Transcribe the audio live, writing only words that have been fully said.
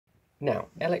Now,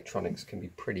 electronics can be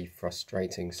pretty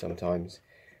frustrating sometimes,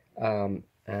 and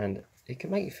it can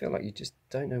make you feel like you just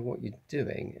don't know what you're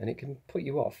doing, and it can put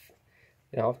you off.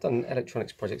 You know, I've done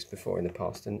electronics projects before in the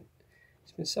past, and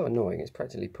it's been so annoying, it's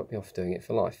practically put me off doing it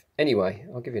for life. Anyway,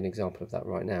 I'll give you an example of that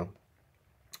right now.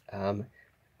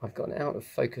 I've got an out of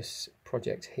focus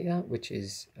project here, which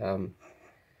is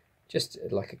just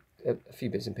like a few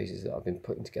bits and pieces that I've been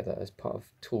putting together as part of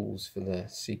tools for the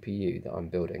CPU that I'm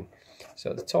building.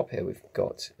 So at the top here we've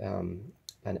got an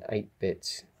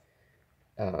 8-bit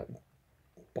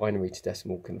binary to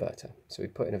decimal converter. So we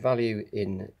put in a value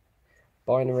in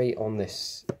binary on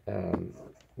this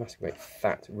massive great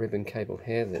fat ribbon cable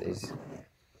here that is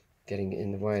getting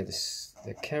in the way of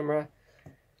the camera.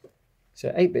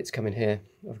 So 8 bits come in here.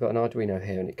 I've got an Arduino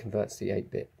here and it converts the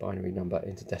 8-bit binary number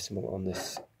into decimal on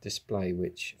this display,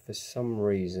 which for some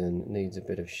reason needs a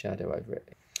bit of shadow over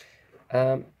it.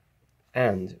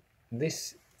 And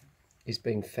this is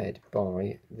being fed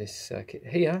by this circuit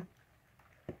here,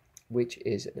 which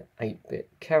is an 8-bit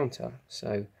counter.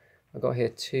 So I've got here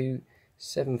two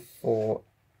 74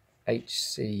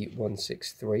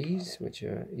 HC163s, which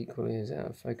are equally as out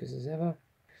of focus as ever.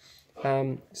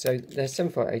 So there's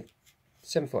 74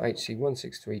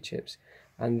 HC163 chips,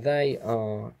 and they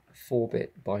are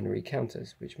 4-bit binary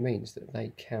counters, which means that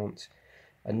they count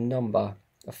a number,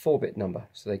 a 4-bit number.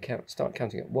 So they start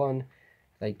counting at 1,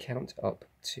 they count up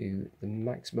to the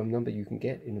maximum number you can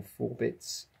get in 4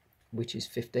 bits, which is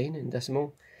 15 in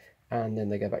decimal, and then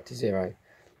they go back to 0,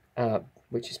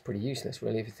 which is pretty useless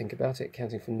really if you think about it,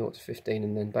 counting from 0 to 15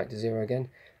 and then back to 0 again.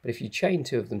 But if you chain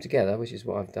 2 of them together, which is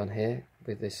what I've done here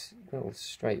with this little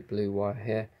straight blue wire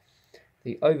here,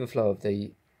 the overflow of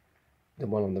the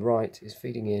one on the right is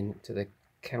feeding in to the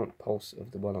count pulse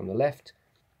of the one on the left,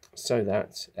 so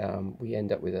that we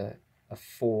end up with a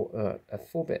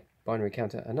 4-bit binary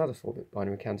counter, another 4-bit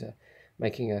binary counter,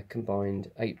 making a combined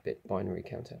 8-bit binary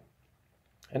counter.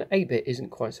 An 8-bit isn't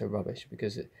quite so rubbish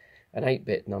because an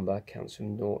 8-bit number counts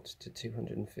from 0 to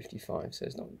 255, so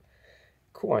it's not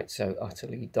quite so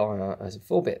utterly dire as a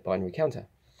 4-bit binary counter.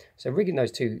 So rigging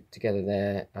those two together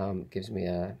there gives me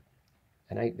an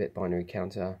 8-bit binary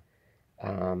counter,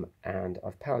 and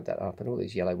I've powered that up, and all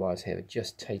these yellow wires here are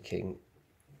just taking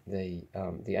the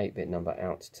 8-bit number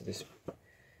out to this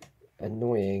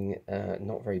annoying,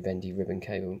 not very bendy ribbon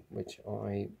cable, which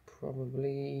I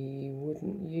probably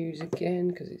wouldn't use again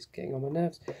because it's getting on my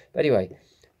nerves. But anyway,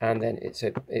 and then it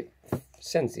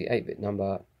sends the 8-bit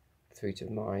number through to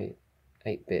my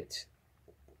 8-bit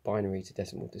binary to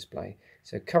decimal display.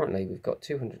 So currently we've got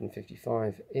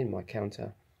 255 in my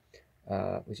counter,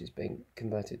 which is being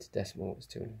converted to decimal as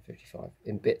 255.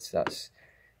 In bits, that's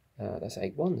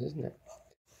 8 ones, isn't it?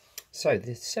 So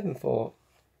the 74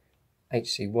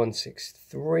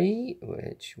 HC163,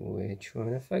 which we're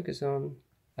trying to focus on,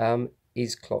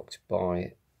 is clocked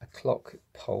by a clock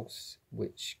pulse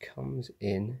which comes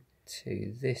in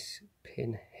to this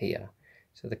pin here.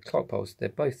 So the clock pulse, they're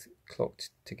both clocked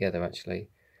together actually.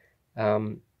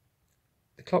 The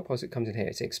clock pulse that comes in here,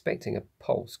 it's expecting a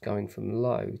pulse going from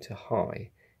low to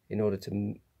high in order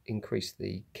to increase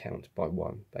the count by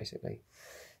 1, basically.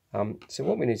 So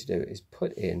what we need to do is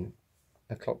put in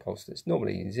a clock pulse that's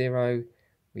normally 0.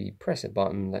 We press a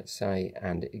button, let's say,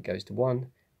 and it goes to 1.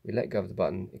 We let go of the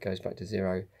button, it goes back to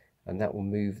 0, and that will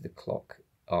move the clock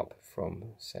up from,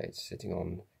 say it's sitting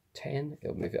on 10,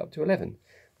 it'll move it up to 11.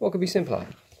 What could be simpler?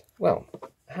 Well,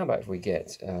 how about if we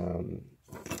get a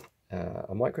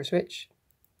microswitch,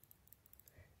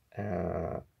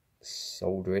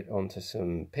 solder it onto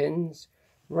some pins,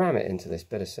 ram it into this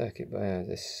bit of circuit,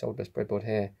 this solderless breadboard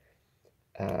here,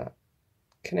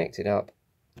 connect it up,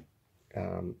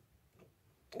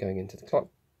 going into the clock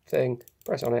thing,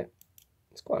 press on it.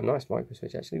 It's quite a nice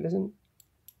microswitch actually, listen.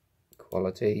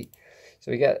 Quality.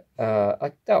 So we get,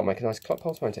 that'll make a nice clock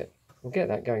pulse, won't it? We'll get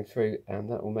that going through,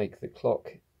 and that will make the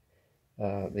clock,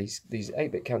 these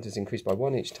 8-bit counters increase by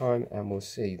 1 each time, and we'll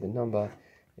see the number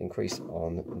increase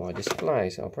on my display.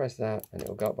 So I'll press that and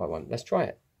it'll go up by 1. Let's try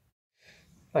it.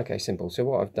 Okay, simple. So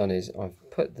what I've done is I've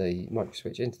put the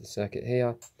microswitch into the circuit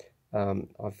here.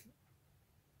 I've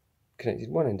connected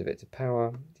one end of it to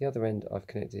power, the other end I've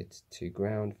connected to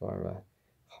ground via a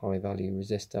high value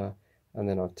resistor, and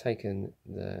then I've taken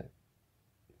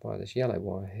by this yellow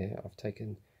wire here, I've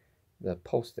taken the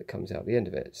pulse that comes out the end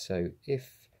of it. So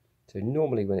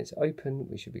normally when it's open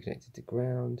we should be connected to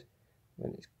ground.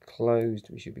 When it's closed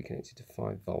we should be connected to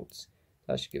 5 volts.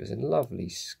 That should give us a lovely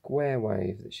square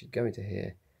wave that should go into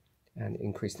here and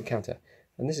increase the counter.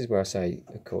 And this is where I say,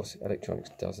 of course, electronics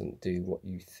doesn't do what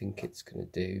you think it's going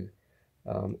to do.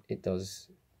 It does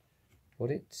what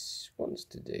it wants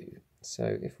to do.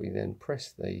 So if we then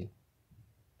press the,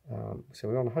 so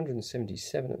we're on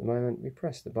 177 at the moment, we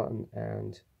press the button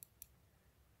and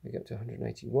we go up to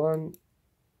 181.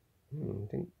 I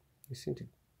think we seem to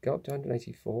go up to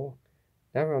 184.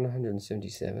 Now we're on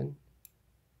 177.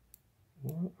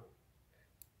 What?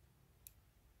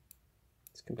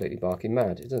 It's completely barking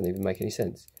mad. It doesn't even make any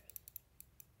sense.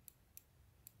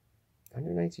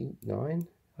 189?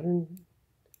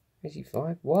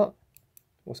 185? What?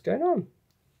 What's going on?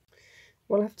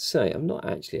 Well, I have to say, I'm not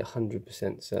actually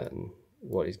 100% certain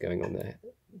what is going on there.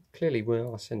 Clearly, we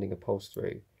are sending a pulse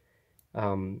through,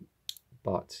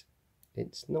 but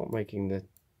it's not making the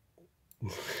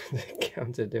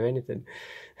counter do anything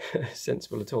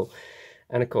sensible at all.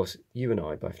 And of course, you and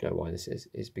I both know why this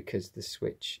is because the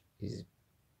switch is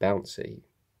bouncy.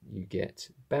 You get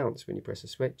bounce when you press a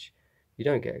switch. You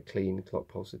don't get a clean clock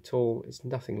pulse at all. It's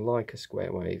nothing like a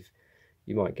square wave.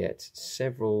 You might get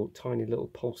several tiny little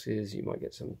pulses. You might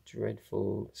get some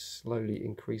dreadful, slowly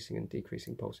increasing and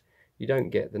decreasing pulse. You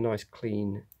don't get the nice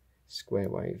clean square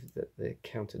wave that the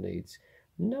counter needs.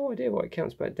 No idea why it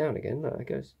counts back down again. Look, it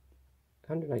goes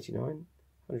 189,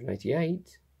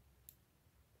 188,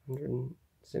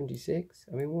 176.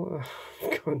 I mean, what?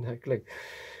 I've got no clue.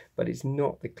 But it's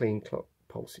not the clean clock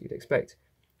pulse you'd expect.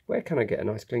 Where can I get a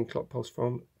nice clean clock pulse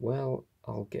from? Well,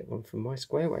 I'll get one from my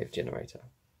square wave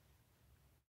generator.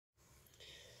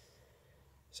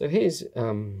 So here's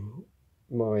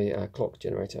my clock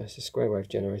generator. It's a square wave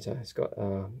generator. It's got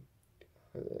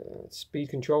speed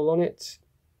control on it.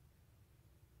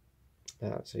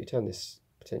 So you turn this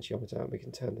potentiometer and we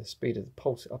can turn the speed of the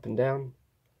pulse up and down.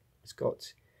 It's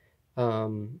got a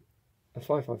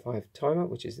 555 timer,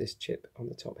 which is this chip on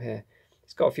the top here.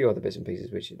 It's got a few other bits and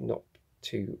pieces which are not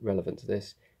too relevant to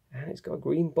this, and it's got a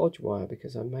green bodge wire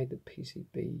because I made the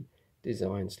PCB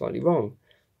design slightly wrong.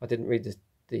 I didn't read the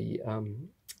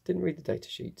data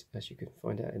sheet, as you can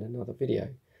find out in another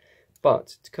video.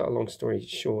 But to cut a long story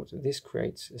short, this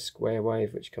creates a square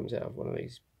wave which comes out of one of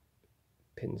these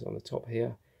pins on the top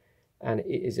here, and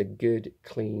it is a good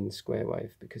clean square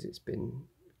wave because it's been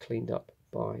cleaned up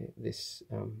by this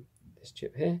this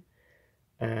chip here,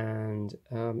 and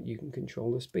you can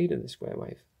control the speed of the square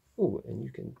wave. Oh, and you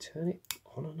can turn it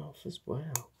on and off as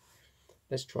well.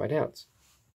 Let's try it out.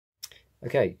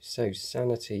 Okay, so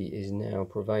sanity is now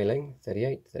prevailing.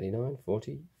 38, 39,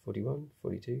 40, 41,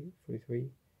 42,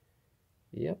 43.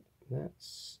 Yep,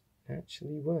 that's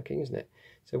actually working, isn't it?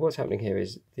 So what's happening here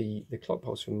is the clock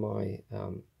pulse from my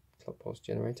clock pulse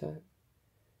generator,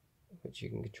 which you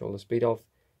can control the speed of,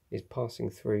 is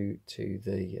passing through to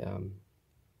the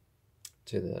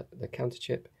counter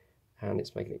chip, and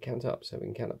it's making it count up. So we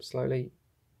can count up slowly.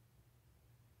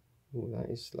 Oh,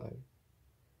 that is slow.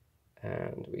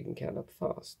 And we can count up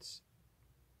fast.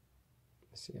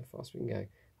 Let's see how fast we can go.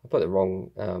 I put the wrong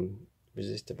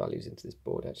resistor values into this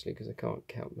board actually because I can't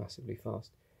count massively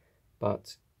fast.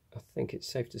 But I think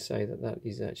it's safe to say that that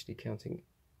is actually counting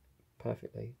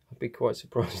perfectly. I'd be quite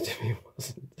surprised if it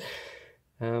wasn't.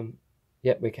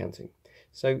 Yep, we're counting.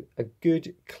 So a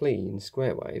good clean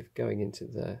square wave going into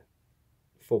the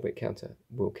 4-bit counter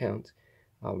will count.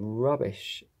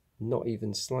 Rubbish, not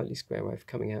even slightly square wave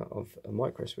coming out of a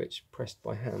micro switch pressed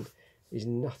by hand is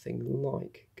nothing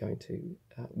like going to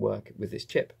work with this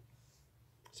chip.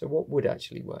 So what would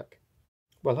actually work?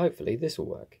 Well, hopefully this will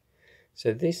work.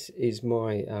 So this is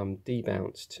my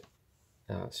debounced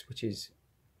switches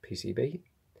PCB,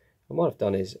 and what I've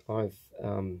done is I've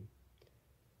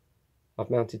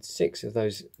mounted 6 of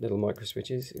those little micro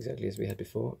switches, exactly as we had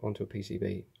before, onto a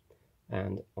PCB,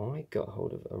 and I got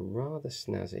hold of a rather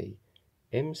snazzy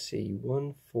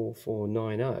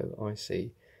MC14490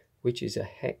 I.C, which is a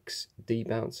hex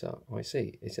debouncer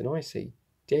IC. It's an IC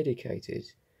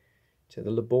dedicated to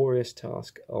the laborious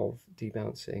task of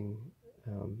debouncing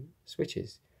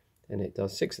switches, and it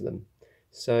does 6 of them.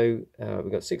 So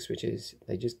we've got 6 switches.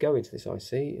 They just go into this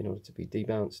IC in order to be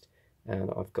debounced,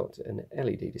 and I've got an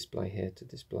LED display here to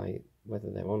display whether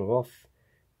they're on or off,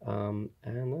 and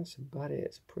that's about it.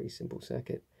 It's a pretty simple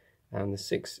circuit, and the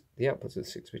outputs of the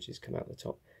 6 switches come out the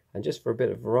top. And just for a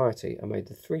bit of variety, I made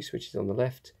the 3 switches on the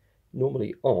left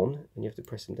normally on, and you have to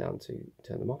press them down to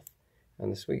turn them off,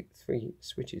 and the 3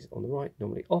 switches on the right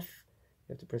normally off,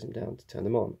 you have to press them down to turn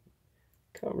them on.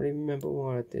 Can't really remember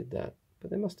why I did that, but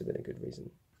there must have been a good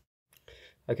reason.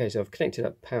 Okay, so I've connected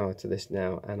up power to this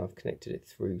now, and I've connected it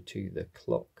through to the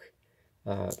clock,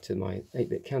 to my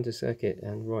 8-bit counter circuit,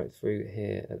 and right through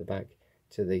here at the back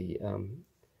to the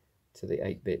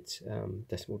 8-bit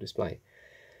decimal display.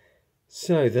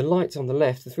 So the lights on the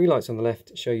left, the 3 lights on the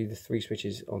left, show you the 3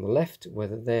 switches on the left,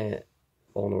 whether they're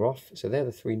on or off. So they're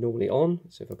the three normally on.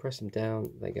 So if I press them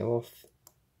down, they go off.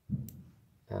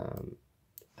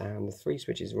 And the three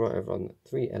switches right over on,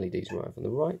 three LEDs right over on the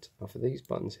right are for these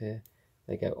buttons here.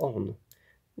 They go on.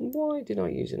 Why did I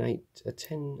use a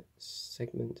 10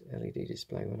 segment LED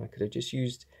display when I could have just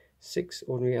used 6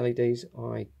 ordinary LEDs?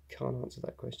 I can't answer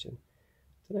that question.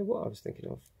 I don't know what I was thinking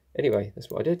of. Anyway, that's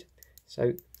what I did.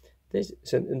 So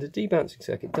and the debouncing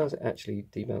circuit does actually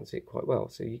debounce it quite well.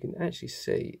 So you can actually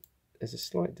see there's a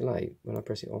slight delay when I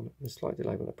press it on, and a slight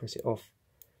delay when I press it off.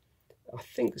 I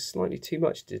think slightly too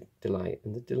much delay,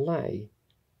 and the delay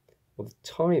or the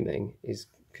timing is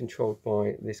controlled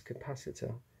by this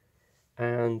capacitor,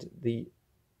 and the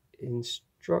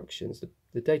instructions,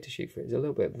 the data sheet for it is a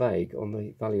little bit vague on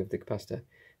the value of the capacitor,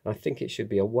 and I think it should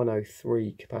be a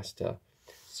 103 capacitor.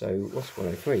 So what's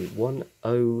 103?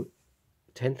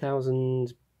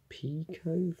 10,000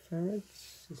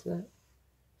 picofarads, is that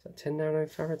 10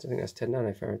 nanofarads? I think that's 10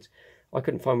 nanofarads. I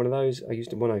couldn't find one of those. I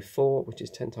used a 104, which is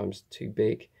 10 times too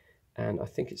big, and I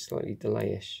think it's slightly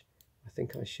delay-ish. I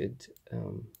think I should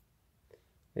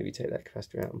maybe take that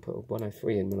capacitor out and put a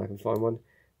 103 in when I can find one,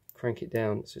 crank it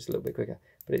down so it's a little bit quicker.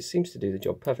 But it seems to do the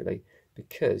job perfectly,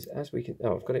 because as we can,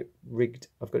 I've got it rigged,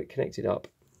 I've got it connected up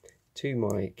to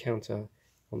my counter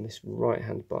on this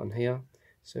right-hand button here.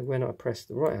 So when I press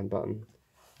the right-hand button,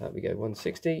 we go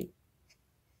 160,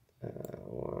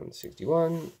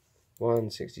 161,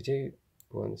 162,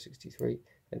 163.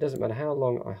 It doesn't matter how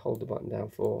long I hold the button down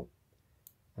for,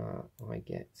 I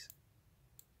get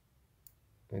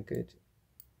a good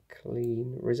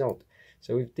clean result.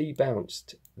 So we've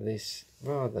debounced this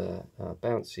rather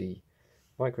bouncy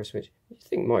micro switch. You'd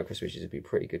think micro switches would be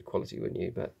pretty good quality, wouldn't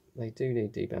you? But they do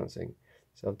need debouncing.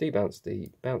 So I've debounced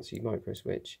the bouncy micro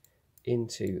switch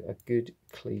into a good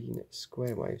clean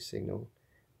square wave signal,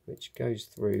 which goes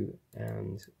through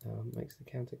and makes the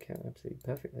counter count absolutely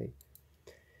perfectly.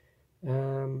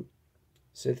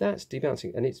 So that's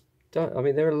debouncing, and it's done. I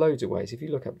mean, there are loads of ways. If you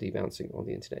look up debouncing on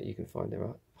the internet, you can find there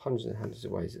are hundreds and hundreds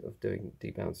of ways of doing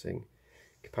debouncing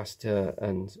capacitor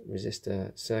and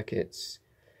resistor circuits.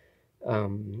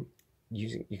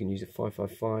 You can use a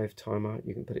 555 timer.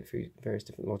 You can put it through various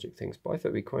different logic things. But I thought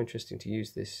it'd be quite interesting to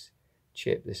use this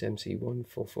chip, this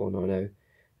MC14490,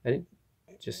 and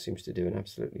it just seems to do an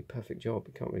absolutely perfect job.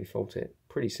 You can't really fault it.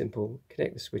 Pretty simple.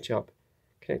 Connect the switch up,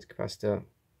 connect the capacitor,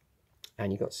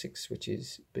 and you've got 6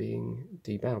 switches being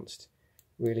debounced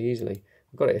really easily.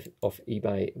 I got it off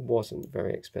eBay. It wasn't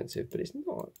very expensive, but it's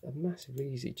not a massively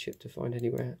easy chip to find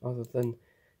anywhere other than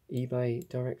eBay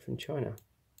direct from China.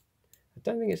 I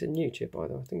don't think it's a new chip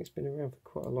either. I think it's been around for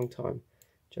quite a long time,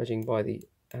 judging by the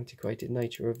antiquated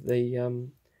nature of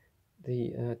the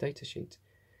data sheet.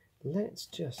 Let's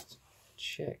just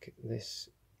check this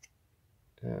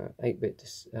 8-bit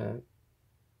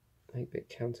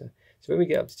counter. So when we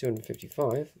get up to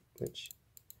 255, which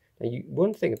now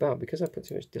one thing about, because I put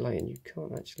too much delay in, you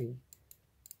can't actually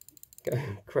go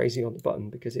crazy on the button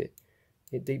because it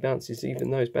debounces even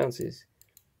those bounces.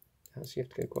 So you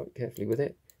have to go quite carefully with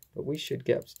it. But we should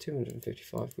get up to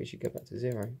 255. We should go back to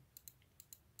 0.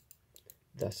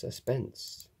 The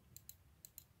suspense.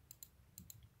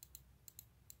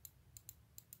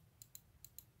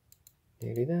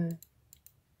 Nearly there.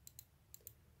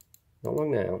 Not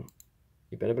long now.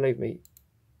 You better believe me.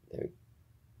 There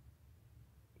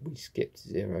we skipped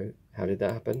 0. How did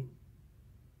that happen?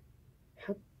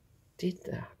 How did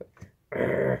that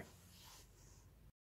happen?